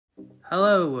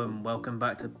Hello and welcome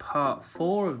back to part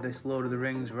 4 of this Lord of the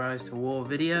Rings Rise to War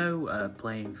video,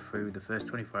 playing through the first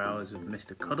 24 hours of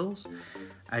Mr. Cuddles.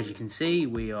 As you can see,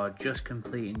 we are just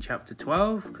completing chapter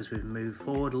 12 because we've moved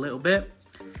forward a little bit.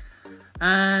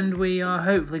 And we are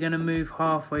hopefully going to move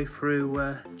halfway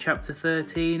through chapter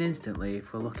 13 instantly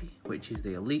if we're lucky, which is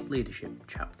the Elite Leadership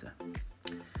chapter.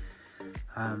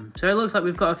 So it looks like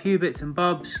we've got a few bits and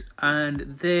bobs, and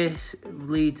this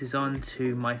leads us on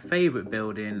to my favourite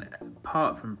building,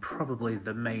 apart from probably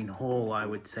the main hall. I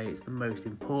would say it's the most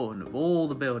important of all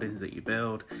the buildings that you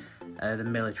build, the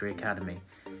military academy.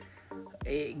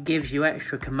 It gives you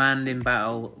extra command in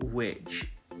battle,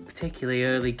 which particularly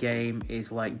early game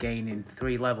is like gaining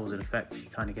 3 levels of effects.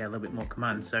 You kind of get a little bit more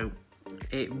command, so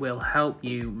it will help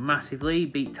you massively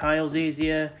beat tiles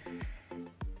easier.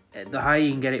 The higher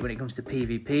you can get it when it comes to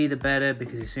PvP, the better,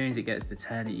 because as soon as it gets to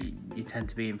 10, you tend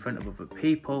to be in front of other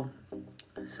people.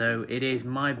 So it is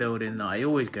my building that I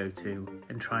always go to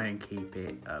and try and keep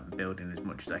it building as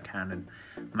much as I can and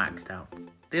maxed out.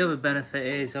 The other benefit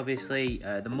is obviously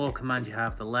the more command you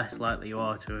have, the less likely you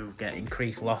are to get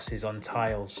increased losses on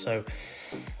tiles. So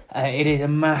it is a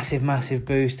massive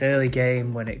boost early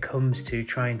game when it comes to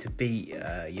trying to beat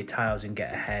your tiles and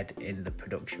get ahead in the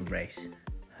production race.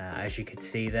 As you can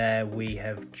see there, we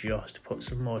have just put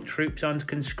some more troops onto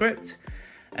conscript,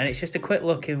 and it's just a quick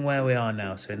look in where we are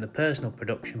now. So in the personal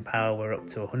production power, we're up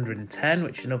to 110,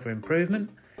 which is another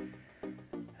improvement.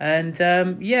 And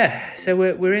so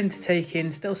we're into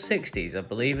taking still 60s, I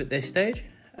believe, at this stage.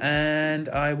 And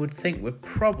I would think we're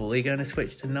probably going to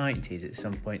switch to 90s at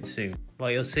some point soon.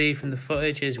 What you'll see from the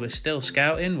footage is we're still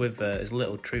scouting with as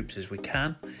little troops as we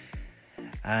can.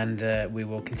 And we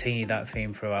will continue that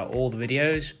theme throughout all the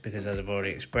videos because, as I've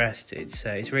already expressed,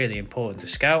 it's really important to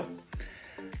scout.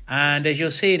 And as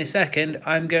you'll see in a second,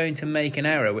 I'm going to make an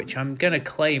error which I'm going to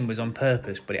claim was on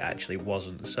purpose, but it actually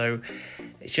wasn't. So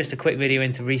it's just a quick video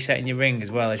into resetting your ring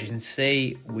as well. As you can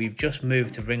see, we've just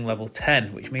moved to ring level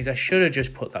 10, which means I should have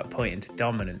just put that point into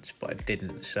dominance, but I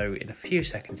didn't. So in a few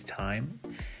seconds time,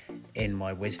 in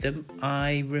my wisdom,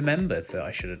 I remembered that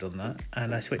I should have done that,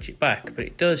 and I switch it back. But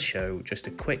it does show just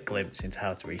a quick glimpse into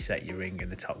how to reset your ring in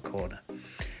the top corner,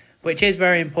 which is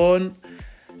very important.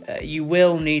 You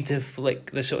will need to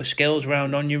flick the sort of skills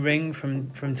around on your ring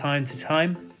from time to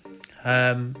time.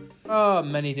 There are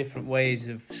many different ways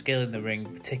of skilling the ring,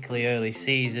 particularly early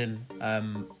season.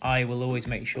 I will always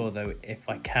make sure, though, if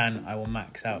I can, I will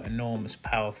max out enormous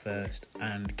power first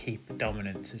and keep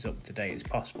dominance as up to date as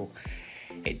possible.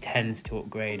 It tends to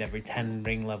upgrade every 10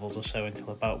 ring levels or so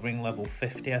until about ring level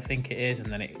 50, I think it is, and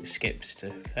then it skips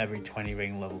to every 20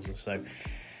 ring levels or so.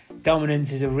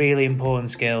 Dominance is a really important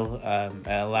skill. It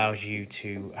allows you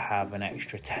to have an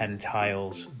extra 10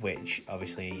 tiles, which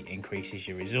obviously increases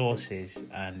your resources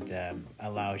and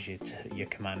allows your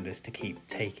commanders to keep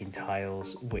taking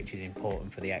tiles, which is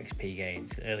important for the XP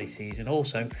gains early season.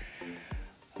 Also,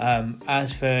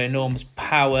 as for enormous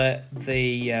power,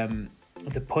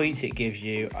 the points it gives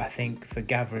you, I think, for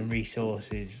gathering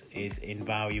resources is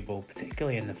invaluable,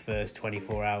 particularly in the first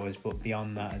 24 hours, but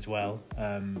beyond that as well.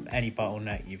 Any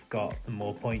bottleneck you've got, the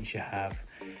more points you have,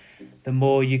 the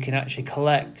more you can actually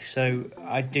collect. So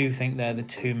I do think they're the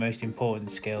 2 most important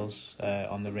skills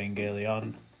on the ring early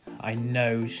on. I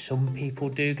know some people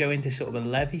do go into sort of a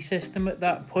levy system at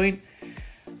that point.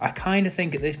 I kind of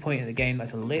think at this point in the game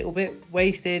that's a little bit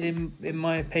wasted in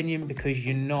my opinion, because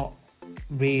you're not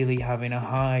really having a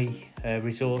high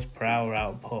resource per hour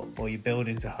output, or your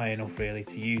buildings are high enough really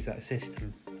to use that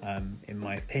system, in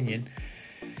my opinion.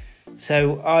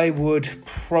 So I would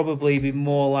probably be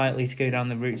more likely to go down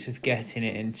the routes of getting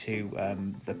it into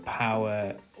the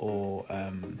power or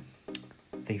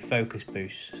the focus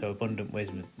boost, so abundant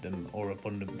wisdom or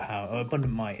abundant power, or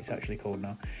abundant might it's actually called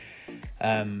now,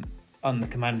 on the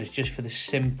commanders, just for the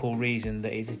simple reason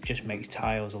that it just makes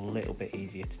tiles a little bit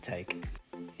easier to take.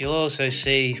 You'll also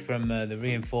see from the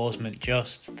reinforcement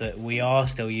just that we are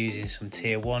still using some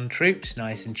tier 1 troops,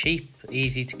 nice and cheap,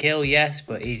 easy to kill, yes,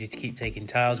 but easy to keep taking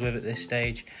tiles with at this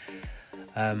stage.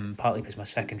 Partly because my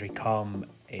secondary comm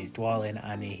is Dwalin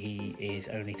and he is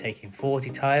only taking 40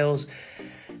 tiles.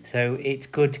 So it's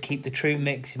good to keep the troop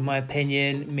mix, in my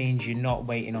opinion. It means you're not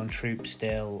waiting on troops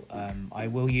still. I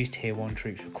will use tier 1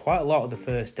 troops for quite a lot of the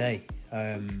first day,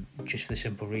 just for the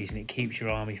simple reason it keeps your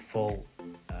army full.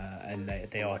 And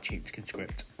they are cheap to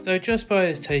conscript. So just by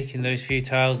us taking those few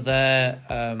tiles there,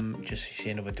 just you see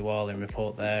another Dwalin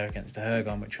report there against the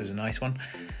Hergon, which was a nice one.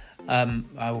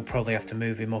 I will probably have to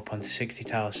move him up onto 60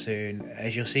 tiles soon.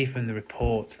 As you'll see from the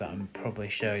reports that I'm probably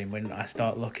showing, when I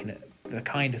start looking at the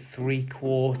kind of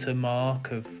 3/4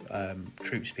 mark of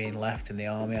troops being left in the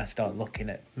army, I start looking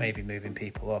at maybe moving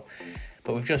people up.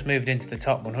 But we've just moved into the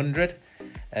top 100.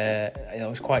 It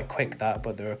was quite quick, that,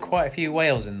 but there are quite a few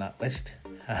whales in that list.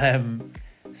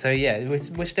 So yeah,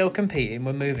 we're still competing,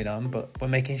 we're moving on, but we're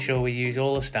making sure we use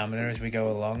all the stamina as we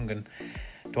go along. And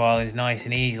Dwal is nice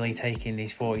and easily taking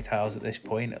these 40 tiles at this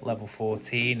point at level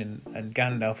 14, and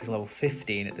Gandalf is level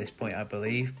 15 at this point, I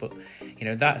believe. But you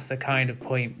know, that's the kind of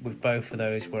point with both of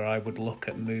those where I would look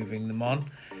at moving them on.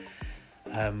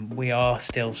 We are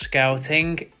still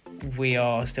scouting. We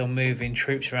are still moving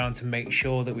troops around to make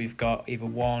sure that we've got either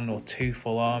 1 or 2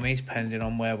 full armies, depending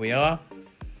on where we are.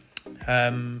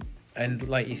 And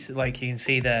like you can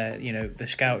see there, you know, the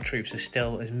scout troops are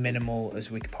still as minimal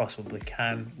as we possibly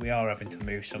can. We are having to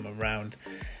move some around.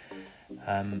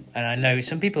 And I know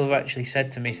some people have actually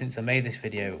said to me since I made this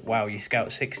video, wow, you scout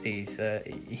 60s.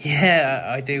 Yeah,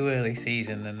 I do early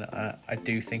season, and I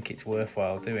do think it's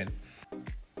worthwhile doing.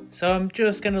 So I'm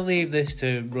just going to leave this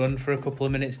to run for a couple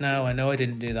of minutes now. I know I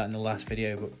didn't do that in the last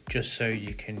video, but just so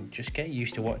you can just get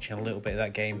used to watching a little bit of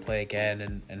that gameplay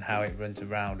again and how it runs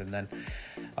around. And then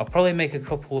I'll probably make a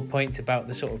couple of points about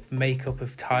the sort of makeup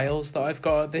of tiles that I've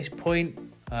got at this point.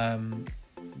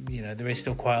 You know, there is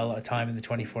still quite a lot of time in the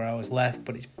 24 hours left,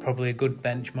 but it's probably a good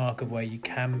benchmark of where you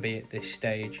can be at this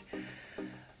stage.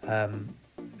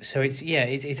 So it's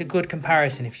a good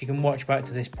comparison if you can watch back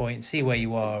to this point, see where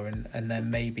you are, and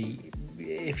then maybe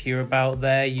if you're about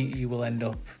there, you will end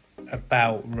up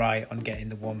about right on getting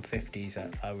the 150s,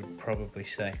 I would probably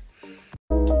say.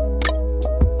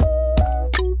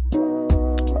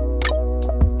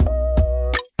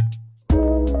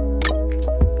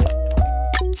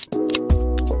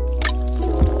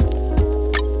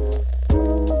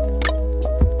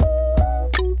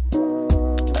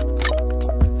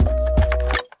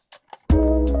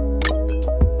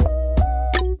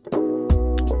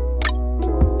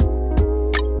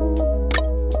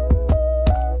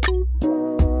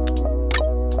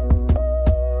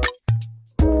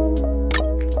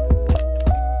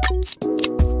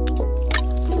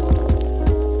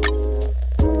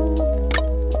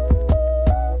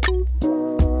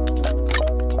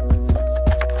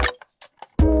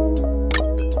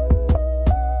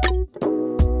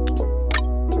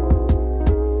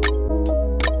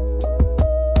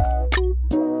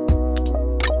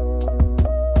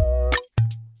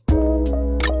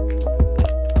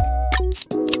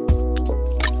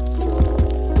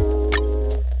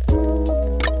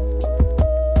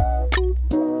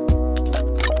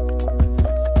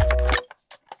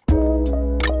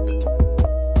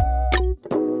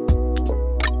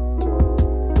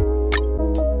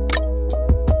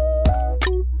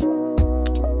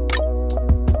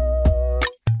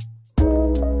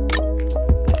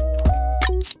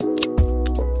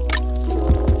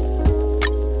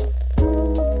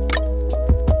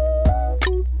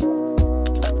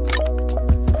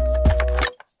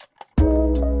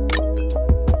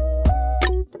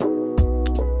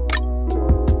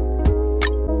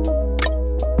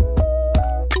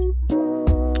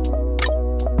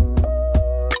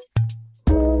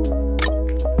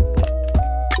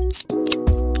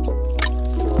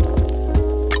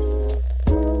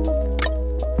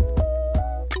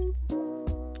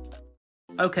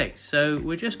 Okay, so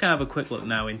we're just going to have a quick look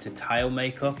now into tile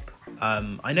makeup.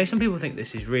 I know some people think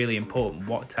this is really important,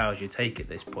 what tiles you take at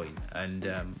this point, and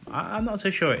I'm not so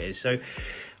sure it is. So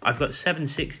I've got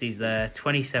 760s there,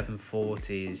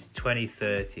 2740s,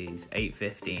 2030s,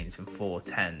 815s and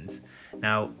 410s.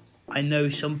 Now, I know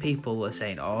some people are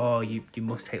saying, oh, you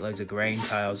must take loads of grain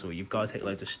tiles, or you've got to take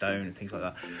loads of stone and things like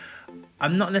that.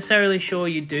 I'm not necessarily sure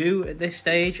you do at this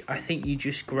stage. I think you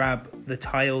just grab the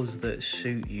tiles that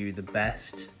suit you the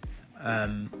best.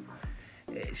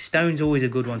 Stone's always a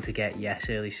good one to get, yes,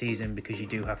 early season, because you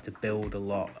do have to build a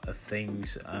lot of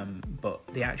things. But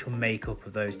the actual makeup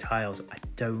of those tiles, I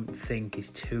don't think is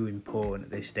too important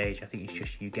at this stage. I think it's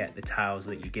just you get the tiles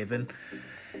that you're given.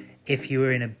 If you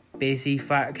were in a busy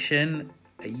faction,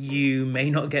 you may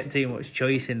not get too much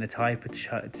choice in the type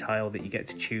of tile that you get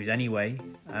to choose anyway.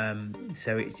 I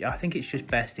think it's just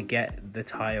best to get the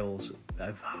tiles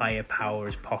of higher power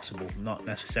as possible, not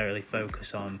necessarily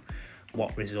focus on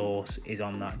what resource is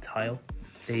on that tile.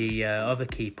 The other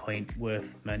key point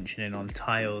worth mentioning on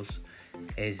tiles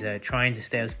is trying to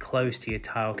stay as close to your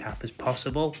tile cap as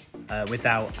possible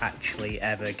without actually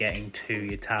ever getting to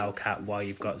your tile cap while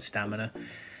you've got stamina.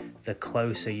 the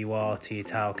closer you are to your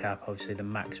tile cap, obviously the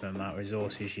maximum amount of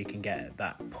resources you can get at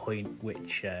that point,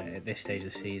 which at this stage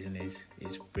of the season is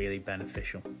really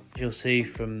beneficial. As you'll see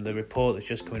from the report that's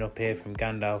just coming up here from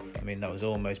Gandalf, I mean, that was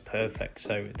almost perfect.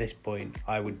 So at this point,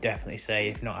 I would definitely say,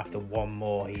 if not after one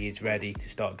more, he is ready to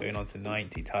start going on to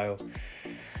 90 tiles.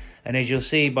 And as you'll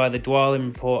see by the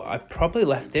Dwalin report, I probably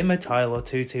left him a tile or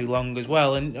two too long as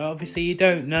well. And obviously you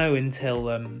don't know until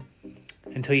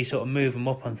you sort of move them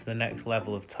up onto the next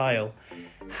level of tile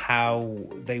how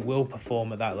they will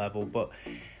perform at that level. But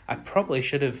I probably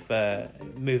should have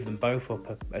moved them both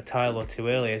up a tile or two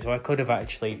earlier, so I could have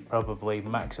actually probably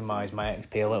maximised my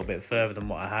XP a little bit further than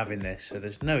what I have in this. So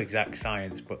there's no exact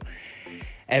science, but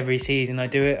every season I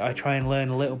do it, I try and learn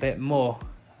a little bit more.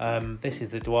 This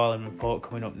is the Dwalin report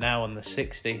coming up now on the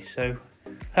 60, so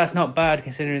that's not bad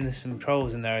considering there's some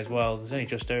trolls in there as well. There's only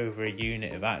just over a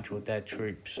unit of actual dead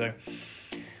troops, so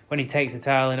when he takes the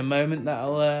tile in a moment,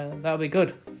 that'll be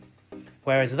good.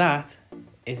 Whereas that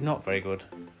is not very good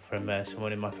from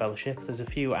someone in my fellowship. There's a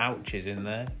few ouches in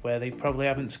there where they probably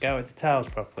haven't scouted the tiles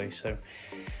properly, so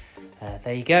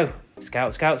there you go.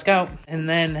 Scout, scout, scout. And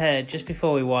then just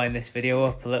before we wind this video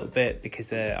up a little bit,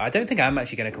 because I don't think I'm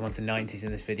actually going to come on to 90s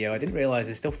in this video. I didn't realise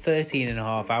there's still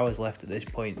 13.5 hours left at this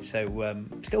point, so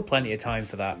still plenty of time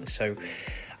for that. So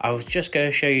I was just going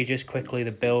to show you just quickly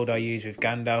the build I use with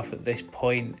Gandalf at this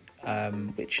point,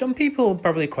 which some people will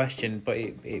probably question, but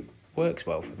it works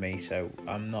well for me, so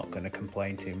I'm not going to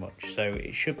complain too much. So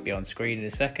it should be on screen in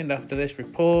a second after this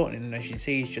report, and as you can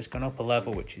see, he's just gone up a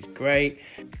level, which is great.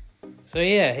 So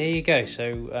yeah, here you go.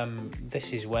 So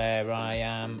this is where I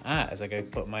am at as I go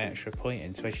put my extra point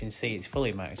in. So as you can see, it's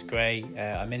fully maxed grey.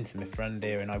 I'm into my friend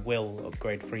here, and I will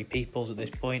upgrade 3 peoples at this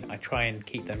point. I try and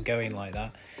keep them going like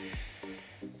that,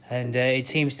 and it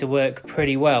seems to work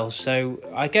pretty well. So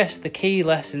I guess the key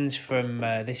lessons from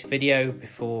this video,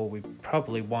 before we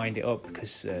probably wind it up,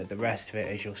 because the rest of it,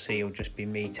 as you'll see, will just be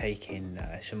me taking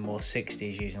some more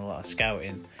 60s using a lot of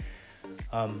scouting,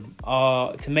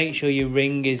 are to make sure your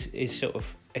ring is sort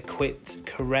of equipped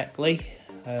correctly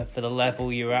for the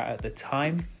level you're at the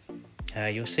time.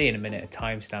 You'll see in a minute a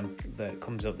timestamp that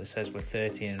comes up that says we're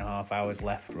 13.5 hours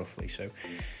left roughly, so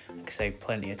like I say,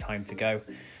 plenty of time to go.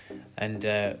 And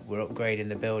we're upgrading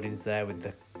the buildings there with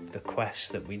the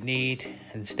quests that we need,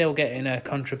 and still getting a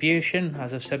contribution,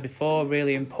 as I've said before,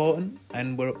 really important.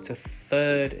 And we're up to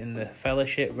 3rd in the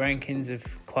fellowship rankings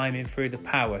of climbing through the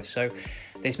power. So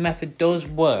this method does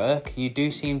work. You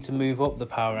do seem to move up the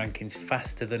power rankings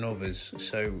faster than others,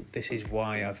 so this is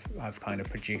why I've kind of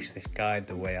produced this guide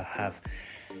the way I have.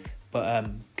 But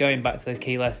going back to those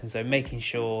key lessons, though, making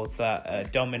sure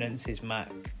that dominance is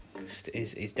maxed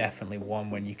is definitely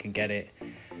one when you can get it.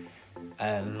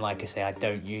 And like I say, I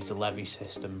don't use the levy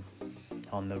system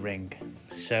on the ring.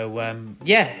 So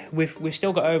yeah, we've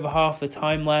still got over half the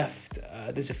time left.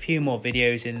 There's a few more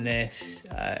videos in this.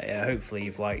 Hopefully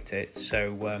you've liked it.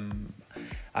 So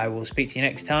I will speak to you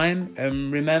next time.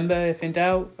 And remember, if in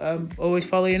doubt, always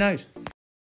follow your nose.